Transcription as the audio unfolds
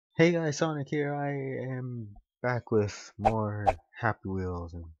Hey guys, Sonic here. I am back with more Happy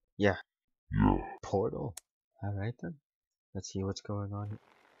Wheels and yeah, Portal. Alright then, let's see what's going on here.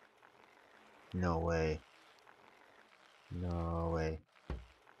 No way. No way.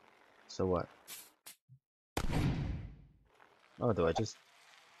 So what? Oh, do I just...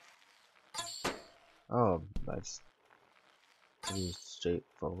 Oh, that's pretty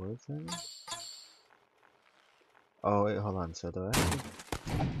straightforward then. Oh wait, hold on, so do I have to...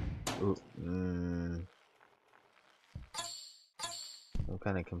 Ooh, I'm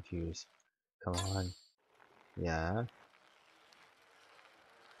kinda confused. Come on. Yeah.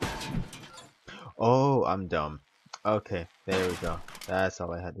 Oh, I'm dumb. Okay, there we go. That's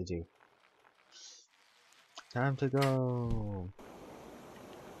all I had to do. Time to go.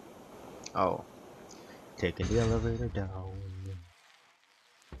 Oh, taking the elevator down.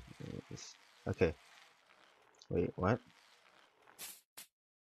 Yes. Okay. Wait, what?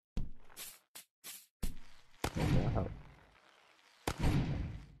 Wow.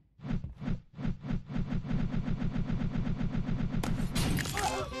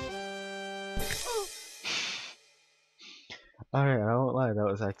 Alright, I won't lie, that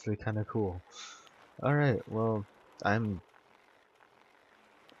was actually kind of cool. Alright, well, I'm...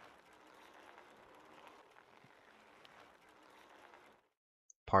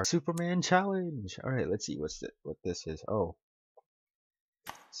 Part Superman Challenge! Alright, let's see what this is. Oh.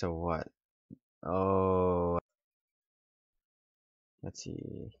 So what? Oh. Let's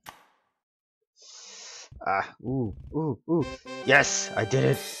see. Ah, ooh. Yes, I did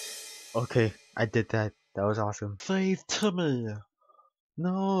it! Okay, I did that. That was awesome. Save Timmy!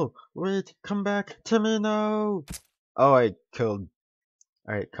 No! Wait, come back! Timmy, no! Oh, I killed...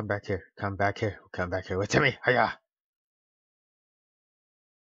 Alright, come back here. Come back here. Come back here with Timmy! Hiya!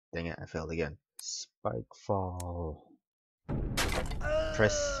 Dang it, I failed again. Spike fall.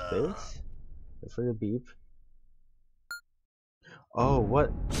 Press space? Wait for the beep. Oh,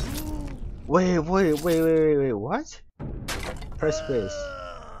 what? Wait, what? Press space.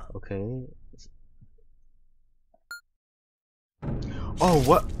 Okay. Oh,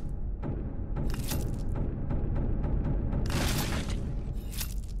 what?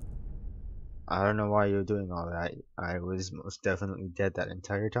 I don't know why you're doing all that. I was most definitely dead that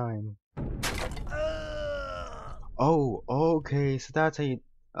entire time. Oh, okay, so that's how you...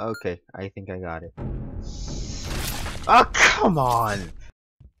 Okay, I think I got it. Oh, come on!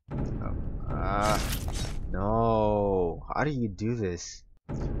 No. How do you do this?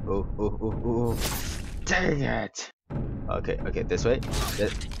 Oh. Dang it! Okay, this way.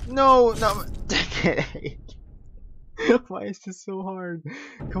 No! Dang it! Why is this so hard?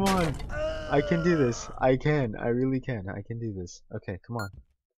 Come on. I can do this. I really can. I can do this. Okay, come on.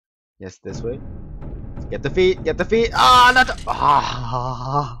 Yes, this way. Get the feet! Get the feet! Ah, not the...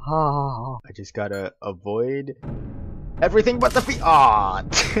 Ah! I just gotta avoid everything but the feet! Ah!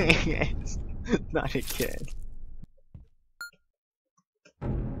 Dang it! Not again.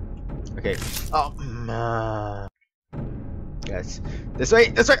 Okay. Oh, man. Yes. This way!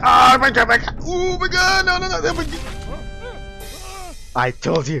 This way! Oh my god! Oh my god! No! I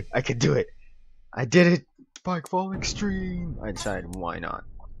told you! I could do it! I did it! Spike fall extreme! I decided why not.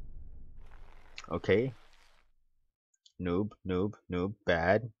 Okay. Noob.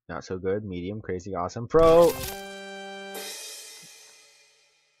 Bad. Not so good. Medium. Crazy. Awesome. Pro!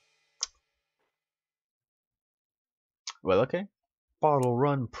 Well, okay. Bottle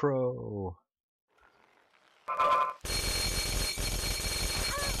Run Pro.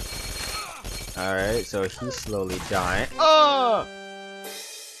 Alright, so he's slowly dying. Oh!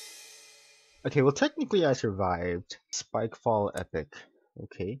 Okay, well technically I survived. Spike Fall Epic.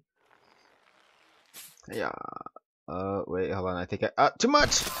 Okay. Yeah. Wait, hold on. I think too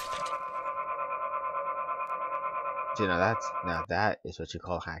much! See, now that is what you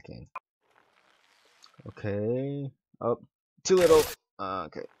call hacking. Okay. Oh, too little.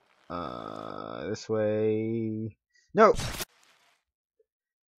 Okay. This way. No!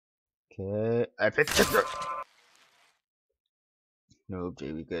 Okay. Epic checker! Noob,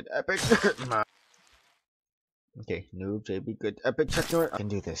 JB good. Epic checker! Okay, noob, JB good. Epic checker! I can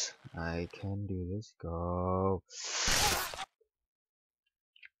do this. I can do this. Go.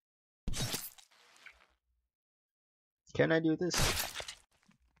 Can I do this?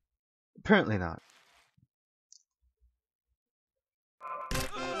 Apparently not.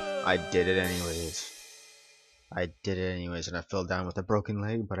 I did it anyways. And I fell down with a broken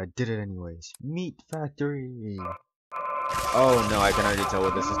leg, but I did it anyways. Meat Factory! Oh no, I can already tell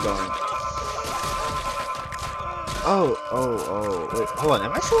where this is going. Oh, wait, hold on,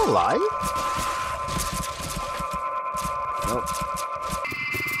 am I still alive? Nope.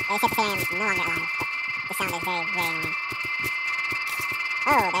 It's safe to say I am no longer alive. The sound is very, very annoying.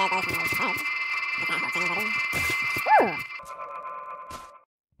 Oh, there goes my head. If that helps anybody. Woo!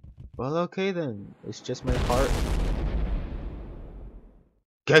 Well, okay then. It's just my heart.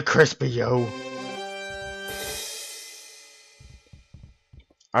 Get crispy, yo!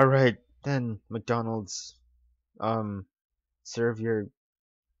 Alright, then, McDonald's. Serve your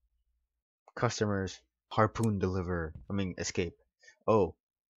customers. Harpoon deliver. I mean, escape. Oh.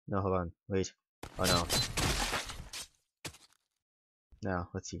 No, hold on. Wait. Oh no. Now,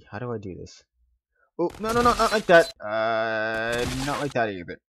 let's see. How do I do this? Oh, no, no, no, not like that. Not like that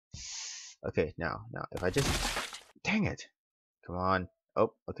either. Okay, now, if I just... Dang it. Come on.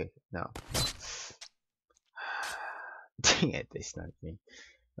 Oh, okay, now. Dang it, they sniped me.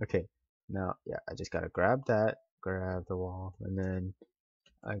 Okay, now, yeah, I just gotta grab that, grab the wall, and then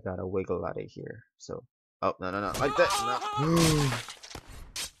I gotta wiggle out of here. So, oh, no, no, no, like that. No.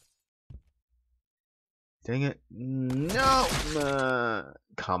 Dang it. No.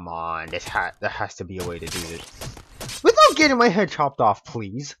 Come on, there has to be a way to do this. Without getting my head chopped off,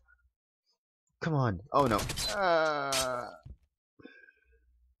 please. Come on. Oh no.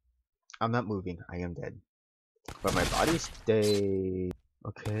 I'm not moving. I am dead. But my body stayed.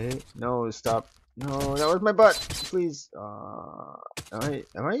 Okay. No, stop. No, that was my butt. Please. Am I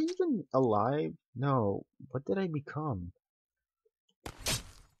even alive? No. What did I become?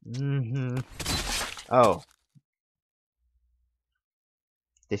 Oh.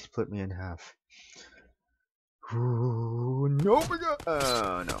 They split me in half. Ooh, no, my God.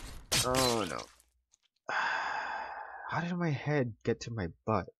 Oh no. Oh no. How did my head get to my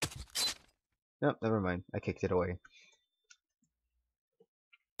butt? Nope, never mind. I kicked it away.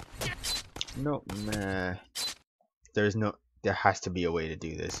 No, meh. There has to be a way to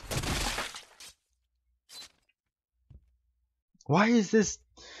do this. Why is this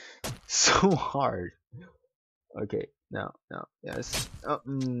so hard? Okay, now, yes. Oh,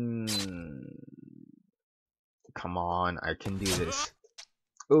 come on, I can do this.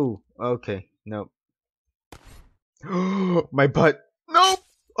 Ooh, okay, nope. My butt. Nope.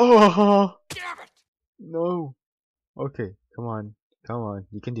 Oh. Damn it. No. Okay, come on,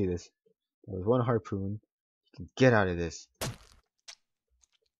 you can do this. There was one harpoon. You can get out of this.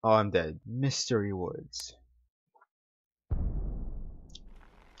 Oh, I'm dead. Mystery Woods.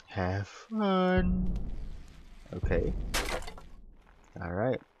 Have fun. Okay.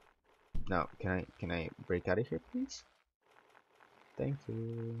 Alright. Now, can I break out of here, please? Thank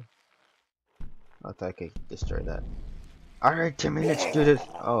you. I thought I could destroy that. Alright, 10 minutes, do this.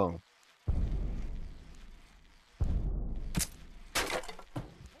 Oh.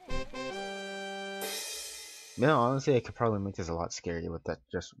 No, honestly, I could probably make this a lot scarier with that.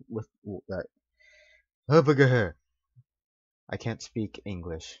 Just with that. I can't speak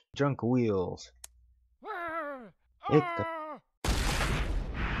English. Drunk wheels. That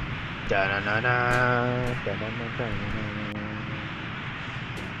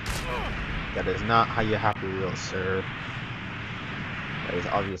is not how you happy wheels, sir. That is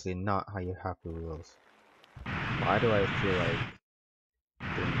obviously not how you happy wheels. Why do I feel like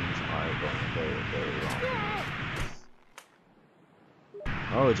things are going very, very wrong?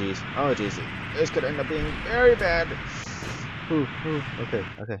 Oh jeez, oh jeez, this could end up being very bad. Ooh, okay,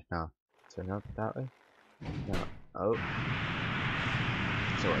 now turn out that way. Now, oh.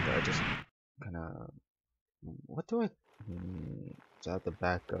 So what do I just kind of? What do I? Is that the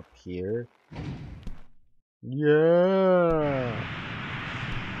back up here? Yeah.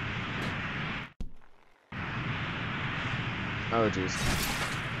 Oh jeez.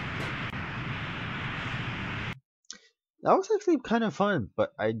 That was actually kind of fun,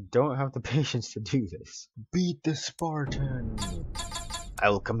 but I don't have the patience to do this. Beat the Spartan! I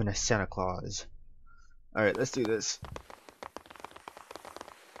will come in as Santa Claus. Alright, let's do this.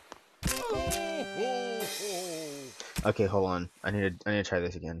 Okay, hold on. I need to try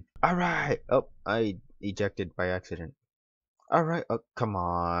this again. Alright! Oh, I ejected by accident. Alright, oh, come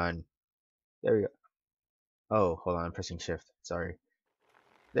on. There we go. Oh, hold on, I'm pressing shift. Sorry.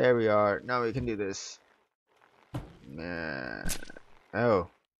 There we are. Now we can do this. Oh.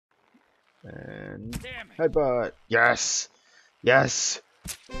 And headbutt. Yes. Yes.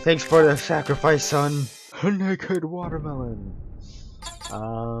 Thanks for the sacrifice, son. A naked watermelon.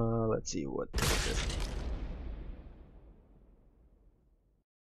 Let's see what is this.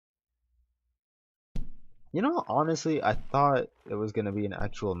 You know, honestly, I thought it was gonna be an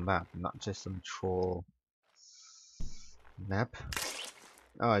actual map, not just some troll map.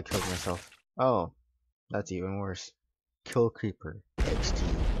 Oh, I killed myself. Oh, that's even worse. Kill creeper. XT.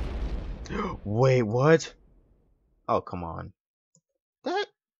 Wait, what? Oh, come on. That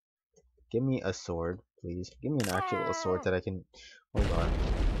Give me a sword, please. Give me an actual sword that I can... Hold on.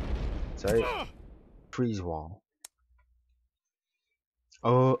 Sorry. Freeze wall.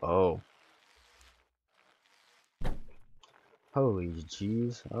 Oh. Holy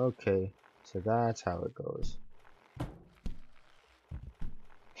jeez. Okay. So that's how it goes.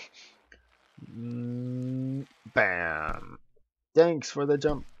 Bam. Thanks for the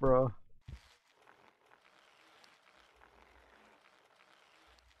jump, bro.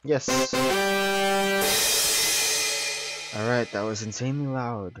 Yes. Alright, that was insanely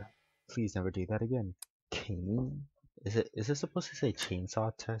loud. Please never do that again. Cane? Is it supposed to say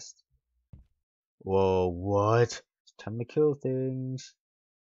chainsaw test? Whoa, what? It's time to kill things.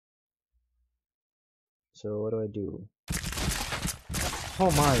 So what do I do? Oh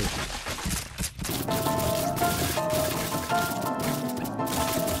my!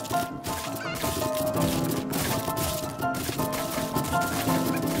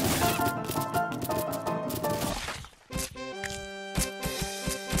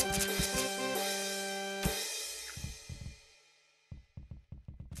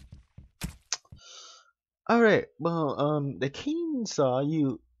 Alright, well, the cane saw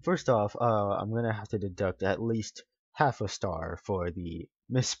you. First off, I'm gonna have to deduct at least half a star for the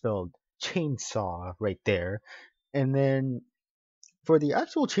misspelled chainsaw right there. And then for the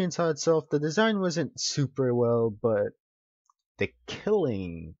actual chainsaw itself, the design wasn't super well, but the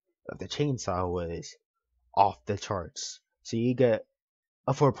killing of the chainsaw was off the charts. So you get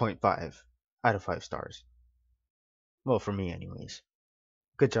a 4.5 out of 5 stars. Well, for me, anyways.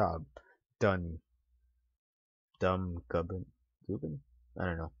 Good job. Done. Dumb Gubbin? I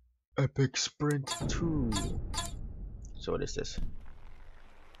don't know. Epic Sprint 2. So what is this?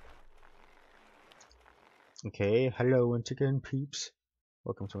 Okay, hello once again, peeps.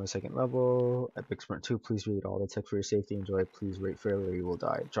 Welcome to my second level. Epic Sprint 2. Please read all the text for your safety. Enjoy. Please rate fairly or you will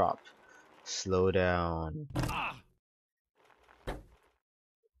die. Drop. Slow down.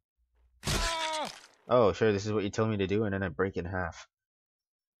 Oh, sure, this is what you tell me to do, and then I break in half.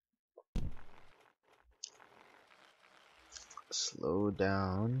 Slow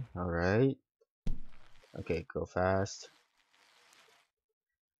down. Alright. Okay, go fast.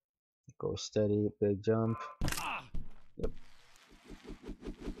 Go steady. Big jump. Yep.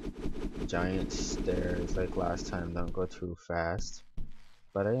 Giant stairs like last time. Don't go too fast.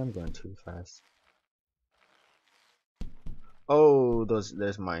 But I am going too fast. Oh,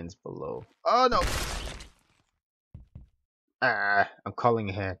 there's mines below. Oh no! Ah, I'm calling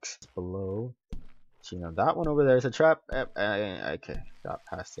hex. It's below. So, you know, that one over there is a trap. Okay, got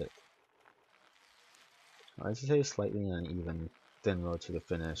past it. I should say slightly uneven, thin road to the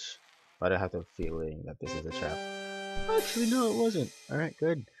finish. But I have the feeling that this is a trap. Actually, no, it wasn't. Alright,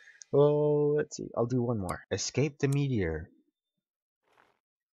 good. Well, let's see. I'll do one more. Escape the meteor.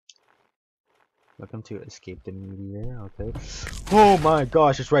 Welcome to Escape the Meteor. Okay. Oh my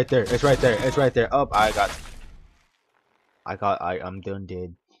gosh, it's right there. It's right there. It's right there. Up, I'm done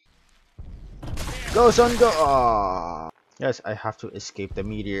dead. Go, son, go! Aww. Yes, I have to escape the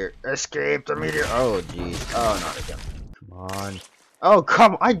meteor. Escape the meteor! Oh, jeez. Oh, not again. Come on. Oh,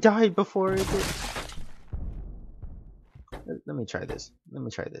 come! I died before it did. Let me try this. Let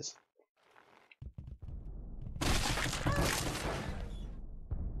me try this.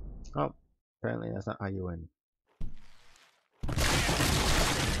 Oh, apparently that's not how you win.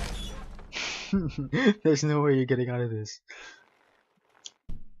 There's no way you're getting out of this.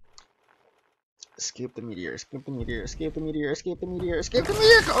 Escape the meteor, escape the meteor, escape the meteor, escape the meteor, escape the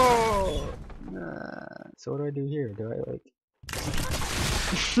meteor! Oh! So what do I do here? Do I like...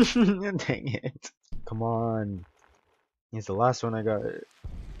 Dang it. Come on. He's the last one I gotta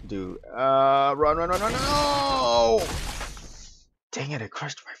do. Run, run, run, run, no! Dang it, it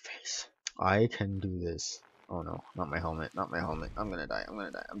crushed my face. I can do this. Oh no, not my helmet, not my helmet. I'm gonna die, I'm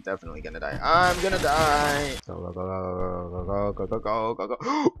gonna die. I'm definitely gonna die. I'm gonna die! Go, go, go, go, go, go, go, go, go,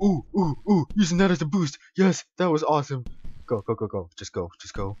 go. Ooh, ooh, ooh, using that as a boost. Yes, that was awesome. Go, go, go, go. Just go,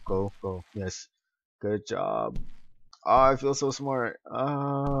 go, go. Yes. Good job. Oh, I feel so smart.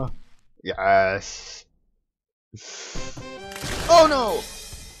 Yes. Oh no!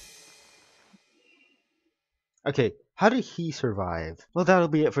 Okay, how did he survive? Well, that'll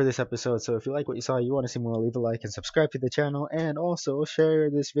be it for this episode. So if you like what you saw, you want to see more, leave a like and subscribe to the channel. And also share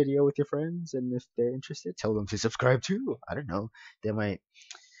this video with your friends. And if they're interested, tell them to subscribe too. I don't know. They might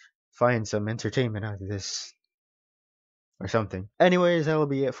find some entertainment out of this. Or something. Anyways, that'll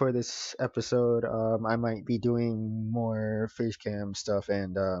be it for this episode. I might be doing more face cam stuff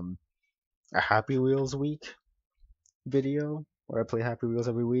and a Happy Wheels week video where I play Happy Wheels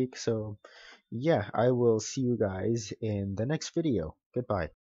every week. So yeah, I will see you guys in the next video. Goodbye.